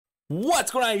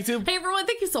What's going on, YouTube? Hey everyone,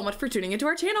 thank you so much for tuning into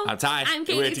our channel. I'm Ty. I'm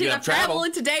Katie, TikTok Travel,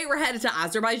 and today we're headed to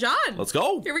Azerbaijan. Let's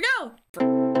go. Here we go.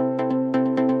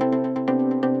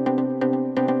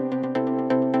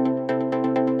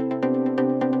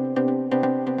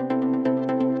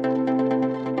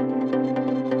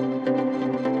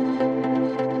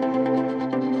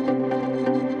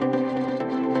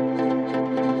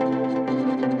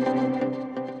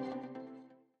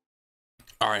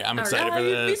 I'm excited for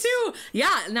this. Me too.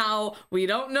 Yeah, now, we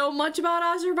don't know much about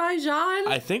Azerbaijan.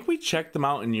 I think we checked them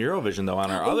out in Eurovision, though, on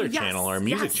our other channel, our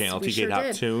music channel,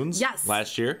 tktoptunes,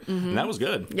 last year. And that was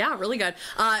good. Yeah, really good.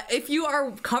 If you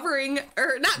are covering,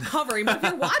 or not covering, but if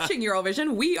you're watching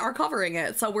Eurovision, we are covering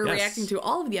it. So we're reacting to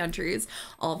all of the entries,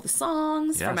 all of the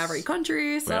songs from every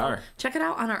country. So check it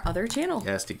out on our other channel.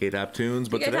 Yes, tktoptunes.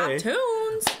 But today,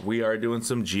 we are doing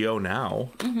some Geo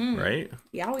Now, right?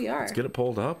 Yeah, we are. Let's get it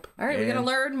pulled up. All right, we're going to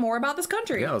learn more about this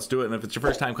country. Yeah, let's do it. And if it's your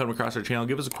first time coming across our channel,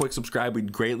 give us a quick subscribe.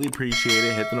 We'd greatly appreciate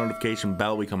it. Hit the notification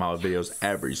bell. We come out with videos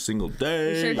every single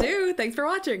day. We sure do. Thanks for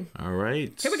watching. All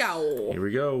right. Here we go. Here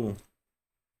we go.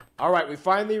 All right, we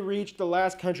finally reached the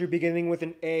last country beginning with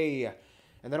an A.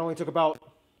 And that only took about,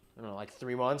 I don't know, like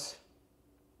 3 months.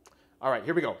 All right,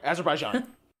 here we go. Azerbaijan.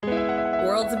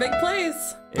 World's a big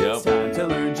place. It's time to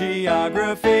learn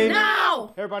geography.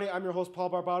 Now! Hey everybody, I'm your host Paul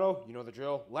Barbato. You know the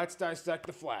drill. Let's dissect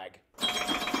the flag.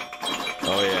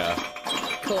 Oh yeah.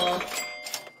 Cool.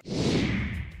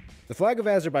 The flag of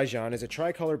Azerbaijan is a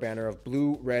tricolor banner of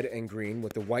blue, red, and green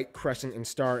with the white crescent and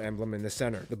star emblem in the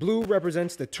center. The blue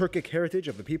represents the Turkic heritage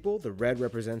of the people, the red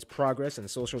represents progress and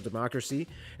social democracy,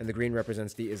 and the green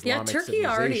represents the Islamic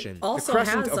civilization. Also the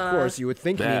crescent, has, of course, you would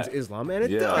think means Islam, and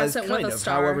it does, kind of.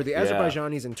 However, the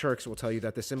Azerbaijanis and Turks will tell you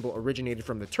that the symbol originated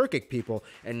from the Turkic people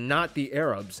and not the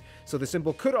Arabs, so the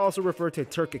symbol could also refer to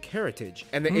Turkic heritage.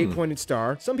 And the 8-pointed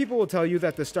star, some people will tell you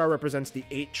that the star represents the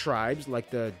 8 tribes, like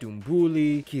the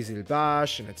Dumbuli, Kizilbash,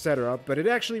 and etc., but it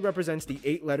actually represents the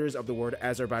 8 letters of the word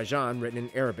Azerbaijan written in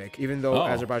Arabic, even though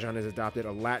Azerbaijan has adopted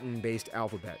a Latin-based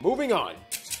alphabet. Moving on.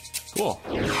 Cool.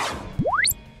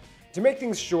 To make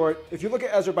things short, if you look at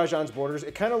Azerbaijan's borders,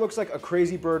 it kind of looks like a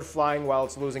crazy bird flying while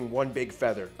it's losing one big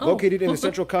feather. Located in the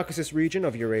Central Caucasus region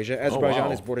of Eurasia,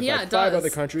 Azerbaijan is bordered by 5 other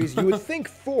countries. You would think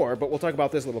 4, but we'll talk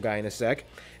about this little guy in a sec.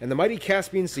 And the mighty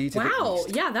Caspian Sea to the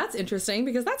east. Yeah, that's interesting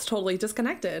because that's totally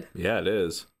disconnected. Yeah, it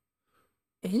is.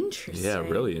 Interesting. Yeah,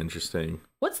 really interesting.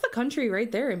 What's the country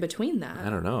right there in between that?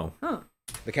 I don't know. Huh.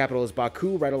 The capital is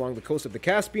Baku, right along the coast of the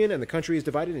Caspian, and the country is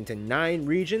divided into 9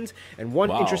 regions and 1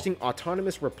 interesting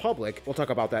autonomous republic. We'll talk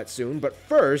about that soon, but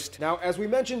first, now, as we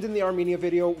mentioned in the Armenia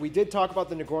video, we did talk about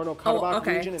the Nagorno-Karabakh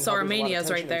region and so Armenia's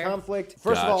right there. Conflict.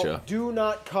 First of all, do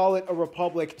not call it a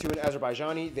republic to an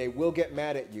Azerbaijani. They will get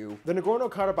mad at you. The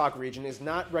Nagorno-Karabakh region is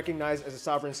not recognized as a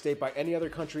sovereign state by any other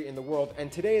country in the world,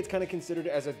 and today it's kind of considered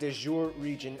as a de jure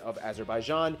region of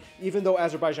Azerbaijan, even though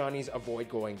Azerbaijanis avoid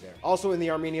going there. Also in the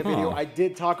Armenia video, I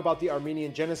did talk about the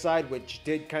Armenian genocide, which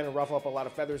did kind of ruffle up a lot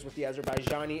of feathers with the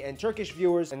Azerbaijani and Turkish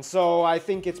viewers, and so I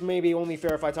think it's maybe only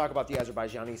fair if I talk about the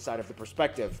Azerbaijani side of the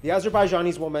perspective. The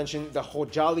Azerbaijanis will mention the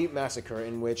Khojali massacre,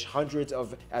 in which hundreds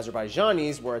of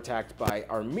Azerbaijanis were attacked by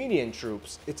Armenian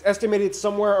troops. It's estimated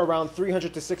somewhere around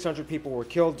 300 to 600 people were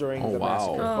killed during the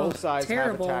massacre. Both sides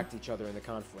have attacked each other in the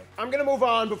conflict. I'm gonna move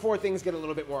on before things get a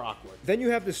little bit more awkward. Then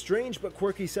you have the strange but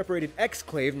quirky separated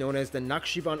exclave known as the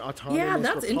Nakhchivan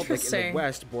Autonomous Republic in the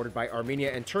west, bordered by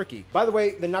Armenia and Turkey. By the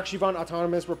way, the Nakhchivan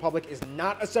Autonomous Republic is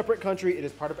not a separate country. It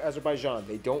is part of Azerbaijan.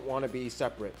 They don't want to be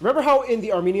separate. Remember how in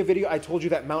the Armenia video I told you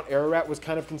that Mount Ararat was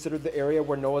kind of considered the area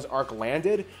where Noah's Ark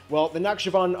landed? Well, the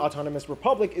Nakhchivan Autonomous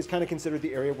Republic is kind of considered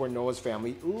the area where Noah's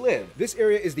family lived. This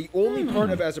area is the only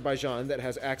part of Azerbaijan that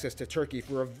has access to Turkey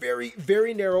for a very,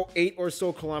 very narrow 8 or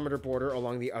so kilometer border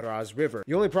along the Araz River.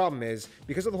 The only problem is,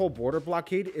 because of the whole border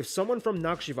blockade, if someone from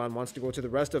Nakhchivan wants to go to the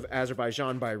rest of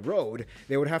Azerbaijan by road,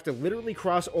 they would have to literally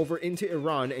cross over into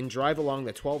Iran and drive along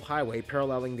the 12 highway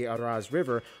paralleling the Araz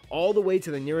River all the way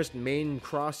to the nearest main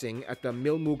crossing at the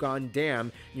Milmugan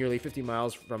Dam, nearly 50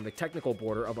 miles from the technical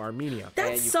border of Armenia.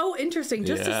 That's so interesting,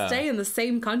 just to stay in the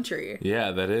same country.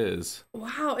 Yeah, that is.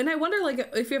 Wow, and I wonder, like,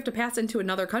 if you have to pass into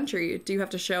another country, do you have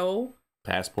to show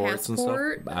passports and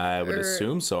stuff? I would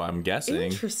assume so, I'm guessing.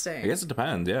 Interesting. I guess it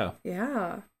depends, yeah.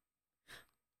 Yeah.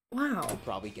 Wow. You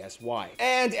probably guessed why.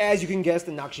 And as you can guess,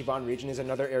 the Nakhchivan region is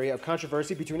another area of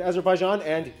controversy between Azerbaijan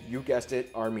and, you guessed it,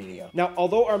 Armenia. Now,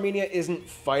 although Armenia isn't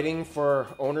fighting for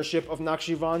ownership of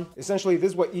Nakhchivan, essentially this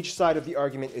is what each side of the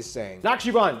argument is saying.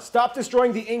 Nakhchivan, stop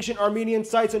destroying the ancient Armenian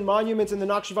sites and monuments in the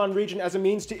Nakhchivan region as a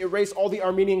means to erase all the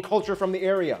Armenian culture from the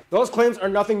area. Those claims are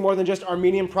nothing more than just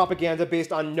Armenian propaganda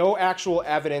based on no actual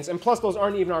evidence, and plus those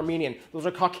aren't even Armenian, those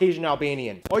are Caucasian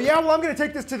Albanian. Oh yeah, well I'm gonna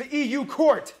take this to the EU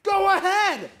court. Go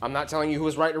ahead! I'm not telling you who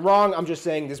is right or wrong, I'm just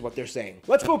saying this is what they're saying.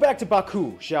 Let's go back to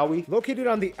Baku, shall we? Located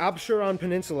on the Absheron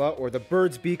Peninsula, or the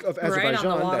bird's beak of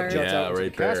Azerbaijan that juts out into the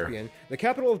Caspian, the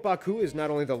capital of Baku is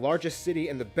not only the largest city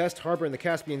and the best harbor in the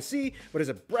Caspian Sea, but is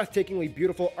a breathtakingly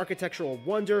beautiful architectural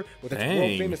wonder with its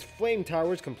world-famous flame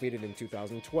towers completed in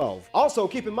 2012. Also,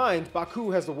 keep in mind,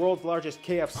 Baku has the world's largest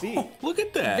KFC. Oh, look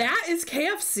at that. That is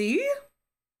KFC?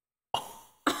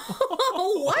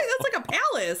 Oh, what? That's like a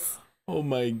palace. Oh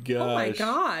my gosh. Oh my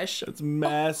gosh. That's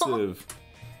massive.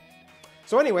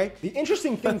 So anyway, the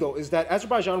interesting thing though is that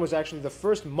Azerbaijan was actually the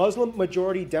first Muslim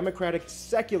majority democratic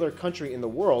secular country in the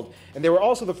world, and they were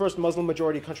also the first Muslim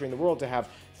majority country in the world to have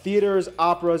theaters,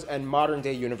 operas, and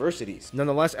modern-day universities.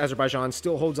 Nonetheless, Azerbaijan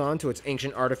still holds on to its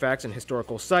ancient artifacts and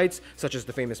historical sites, such as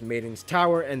the famous Maiden's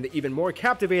Tower and the even more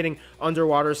captivating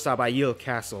underwater Sabayil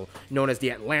Castle, known as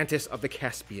the Atlantis of the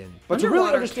Caspian. But to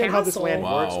really understand how this land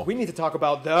works, we need to talk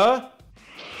about the...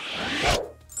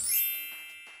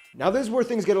 Now this is where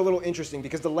things get a little interesting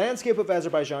because the landscape of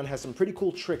Azerbaijan has some pretty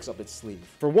cool tricks up its sleeve.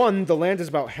 For one, the land is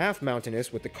about half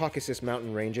mountainous, with the Caucasus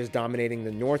mountain ranges dominating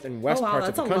the north and west parts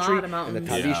of the country, and the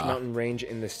Talish mountain range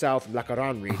in the south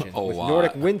Lakaran region. With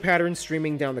Nordic wind patterns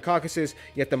streaming down the Caucasus,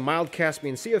 yet the mild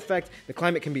Caspian Sea effect, the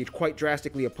climate can be quite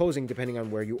drastically opposing depending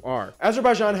on where you are.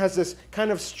 Azerbaijan has this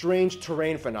kind of strange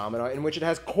terrain phenomena in which it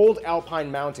has cold alpine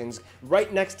mountains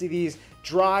right next to these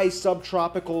dry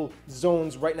subtropical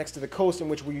zones right next to the coast, in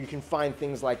which you can find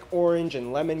things like orange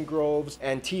and lemon groves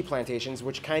and tea plantations,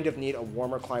 which kind of need a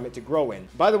warmer climate to grow in.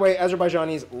 By the way,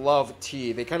 Azerbaijanis love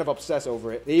tea. They kind of obsess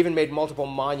over it. They even made multiple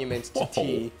monuments to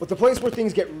tea. But the place where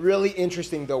things get really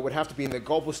interesting though would have to be in the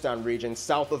Gobustan region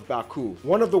south of Baku.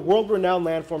 One of the world-renowned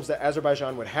landforms that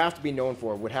Azerbaijan would have to be known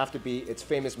for would have to be its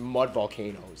famous mud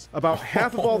volcanoes. About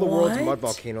half of all the world's mud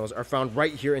volcanoes are found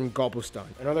right here in Gobustan.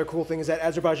 Another cool thing is that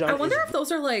Azerbaijan those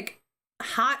are like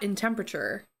hot in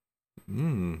temperature.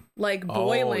 Like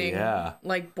boiling.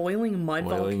 Like boiling mud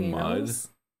volcanoes.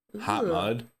 Hot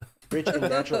mud. Rich in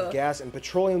natural gas and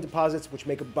petroleum deposits, which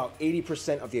make up about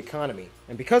 80% of the economy.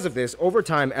 And because of this, over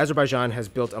time, Azerbaijan has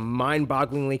built a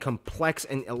mind-bogglingly complex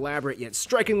and elaborate yet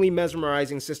strikingly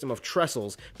mesmerizing system of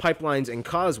trestles, pipelines, and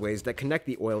causeways that connect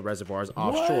the oil reservoirs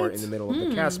offshore in the middle of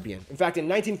the Caspian. In fact, in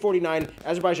 1949,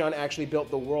 Azerbaijan actually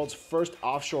built the world's first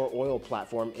offshore oil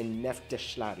platform in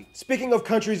Nefteshlari. Speaking of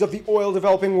countries of the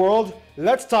oil-developing world,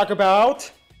 let's talk about...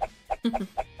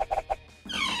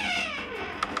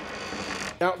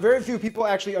 Now, very few people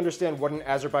actually understand what an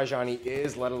Azerbaijani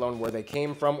is, let alone where they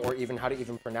came from, or even how to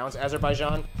even pronounce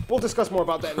Azerbaijan. We'll discuss more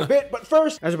about that in a bit, but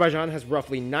first, Azerbaijan has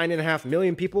roughly 9.5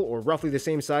 million people, or roughly the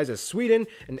same size as Sweden,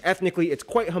 and ethnically it's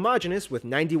quite homogenous, with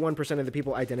 91% of the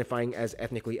people identifying as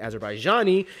ethnically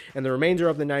Azerbaijani, and the remainder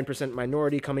of the 9%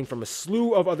 minority coming from a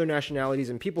slew of other nationalities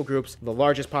and people groups, the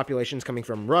largest populations coming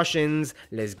from Russians,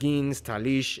 Lezgins,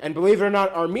 Talish, and believe it or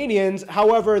not, Armenians.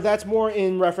 However, that's more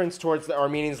in reference towards the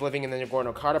Armenians living in the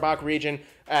Nagorno-Karabakh region,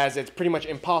 as it's pretty much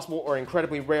impossible or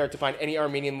incredibly rare to find any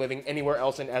Armenian living anywhere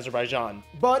else in Azerbaijan.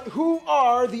 But who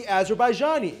are the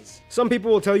Azerbaijanis? Some people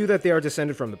will tell you that they are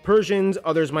descended from the Persians,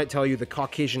 others might tell you the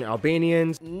Caucasian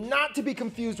Albanians. Not to be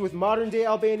confused with modern-day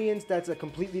Albanians, that's a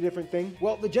completely different thing.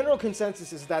 Well, the general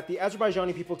consensus is that the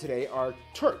Azerbaijani people today are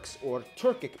Turks, or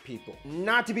Turkic people.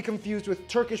 Not to be confused with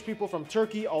Turkish people from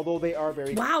Turkey, although they are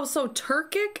very... Wow, so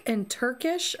Turkic and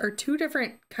Turkish are two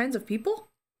different kinds of people?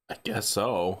 I guess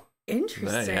so.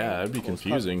 Interesting. Yeah, it'd be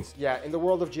confusing. Yeah, in the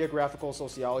world of geographical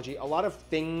sociology, a lot of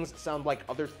things sound like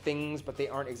other things, but they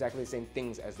aren't exactly the same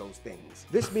things as those things.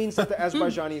 This means that the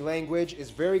Azerbaijani language is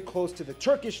very close to the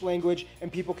Turkish language,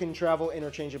 and people can travel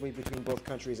interchangeably between both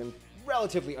countries and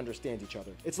relatively understand each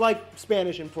other. It's like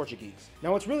Spanish and Portuguese.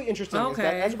 Now, what's really interesting is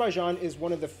that Azerbaijan is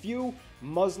one of the few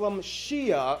Muslim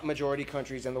Shia majority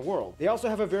countries in the world. They also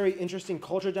have a very interesting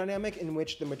culture dynamic in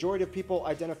which the majority of people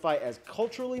identify as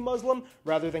culturally Muslim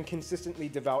rather than consistently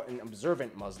devout and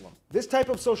observant Muslim. This type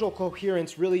of social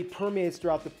coherence really permeates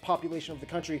throughout the population of the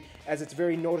country, as it's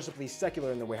very noticeably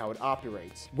secular in the way how it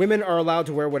operates. Women are allowed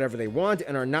to wear whatever they want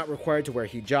and are not required to wear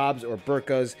hijabs or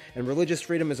burqas, and religious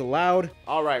freedom is allowed.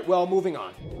 All right, well, moving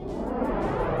on.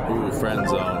 Ooh, friend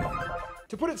zone.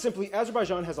 To put it simply,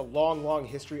 Azerbaijan has a long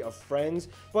history of friends,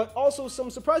 but also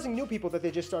some surprising new people that they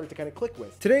just started to kind of click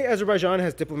with. Today, Azerbaijan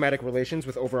has diplomatic relations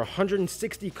with over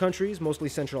 160 countries, mostly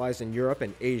centralized in Europe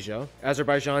and Asia.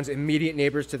 Azerbaijan's immediate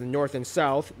neighbors to the north and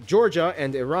south, Georgia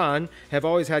and Iran, have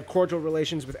always had cordial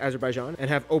relations with Azerbaijan and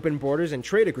have open borders and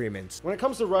trade agreements. When it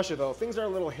comes to Russia, though, things are a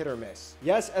little hit or miss.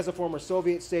 Yes, as a former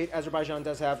Soviet state, Azerbaijan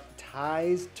does have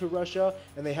ties to Russia,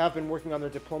 and they have been working on their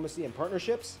diplomacy and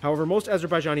partnerships. However, most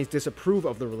Azerbaijanis disapprove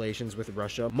of the relations with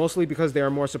Russia, mostly because they are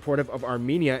more supportive of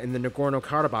Armenia in the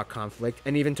Nagorno-Karabakh conflict,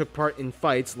 and even took part in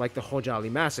fights like the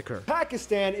Khojaly massacre.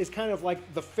 Pakistan is kind of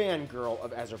like the fangirl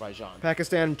of Azerbaijan.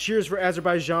 Pakistan cheers for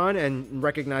Azerbaijan and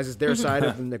recognizes their side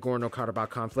of the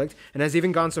Nagorno-Karabakh conflict, and has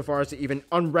even gone so far as to even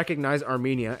unrecognize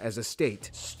Armenia as a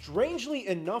state. Strangely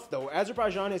enough, though,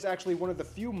 Azerbaijan is actually one of the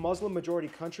few Muslim-majority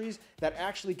countries that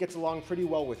actually gets along pretty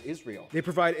well with Israel. They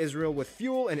provide Israel with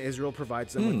fuel, and Israel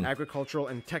provides them with agricultural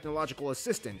and technological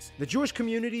assistance. The Jewish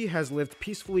community has lived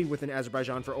peacefully within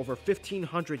Azerbaijan for over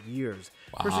 1,500 years.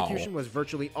 Wow. Persecution was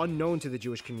virtually unknown to the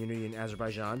Jewish community in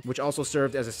Azerbaijan, which also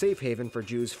served as a safe haven for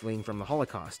Jews fleeing from the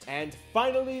Holocaust. And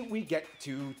finally, we get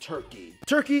to Turkey.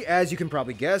 Turkey, as you can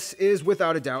probably guess, is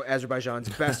without a doubt Azerbaijan's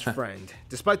best friend.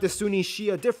 Despite the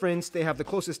Sunni-Shia difference, they have the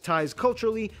closest ties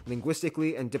culturally,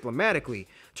 linguistically, and diplomatically.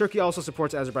 Turkey also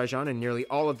supports Azerbaijan in nearly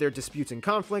all of their disputes and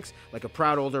conflicts, like a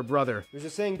proud older brother. There's a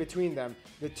saying between them,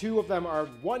 the two of them are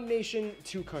one nation,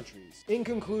 two countries. In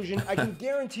conclusion, I can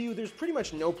guarantee you there's pretty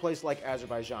much no place like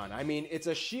Azerbaijan. I mean, it's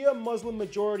a Shia Muslim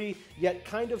majority, yet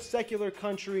kind of secular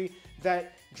country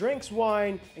that drinks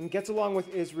wine and gets along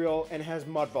with Israel and has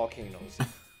mud volcanoes.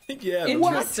 Yeah,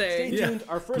 interesting. Stay tuned.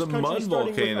 Our first the country mud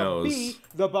starting volcanoes. With a B,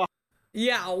 the Bahamas.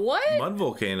 Yeah, what? Mud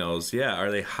volcanoes. Yeah, are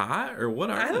they hot or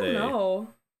what are they? I don't know.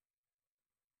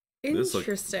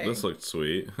 Interesting. This looked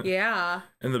sweet. Yeah.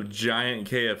 And the giant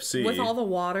KFC. With all the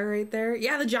water right there.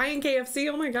 Yeah, the giant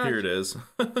KFC. Oh my gosh. Here it is.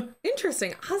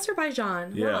 Interesting.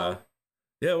 Azerbaijan. Yeah. Wow.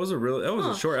 Yeah, it was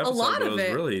a short episode, a lot but of it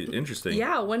was really interesting.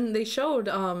 Yeah, when they showed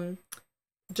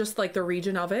just like the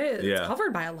region of it, it's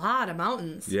covered by a lot of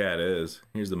mountains. Yeah, it is.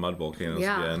 Here's the mud volcanoes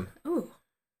again. Ooh.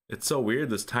 It's so weird,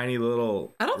 this tiny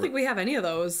little... I don't think we have any of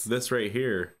those. This right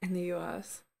here. In the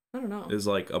U.S. I don't know. Is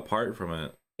like apart from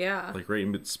it. Yeah. Like right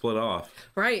in split off.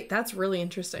 Right. That's really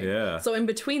interesting. Yeah. So in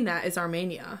between that is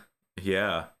Armenia.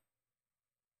 Yeah.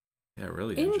 Yeah,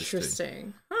 really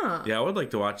interesting. Huh. Yeah, I would like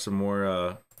to watch some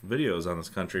more videos on this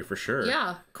country for sure.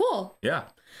 Yeah. Cool. Yeah.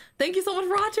 Thank you so much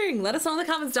for watching. Let us know in the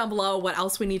comments down below what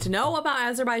else we need to know about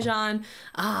Azerbaijan.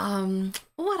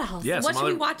 What else? Yeah, what should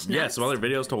we watch next? Yeah, some other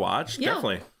videos to watch. Yeah.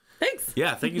 Definitely. Thanks.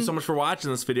 Yeah, thank you so much for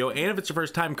watching this video. And if it's your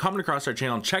first time coming across our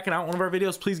channel and checking out one of our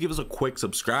videos, please give us a quick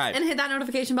subscribe. And hit that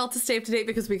notification bell to stay up to date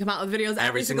because we come out with videos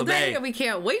every single day. And we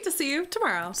can't wait to see you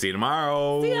tomorrow. See you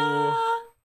tomorrow. See ya.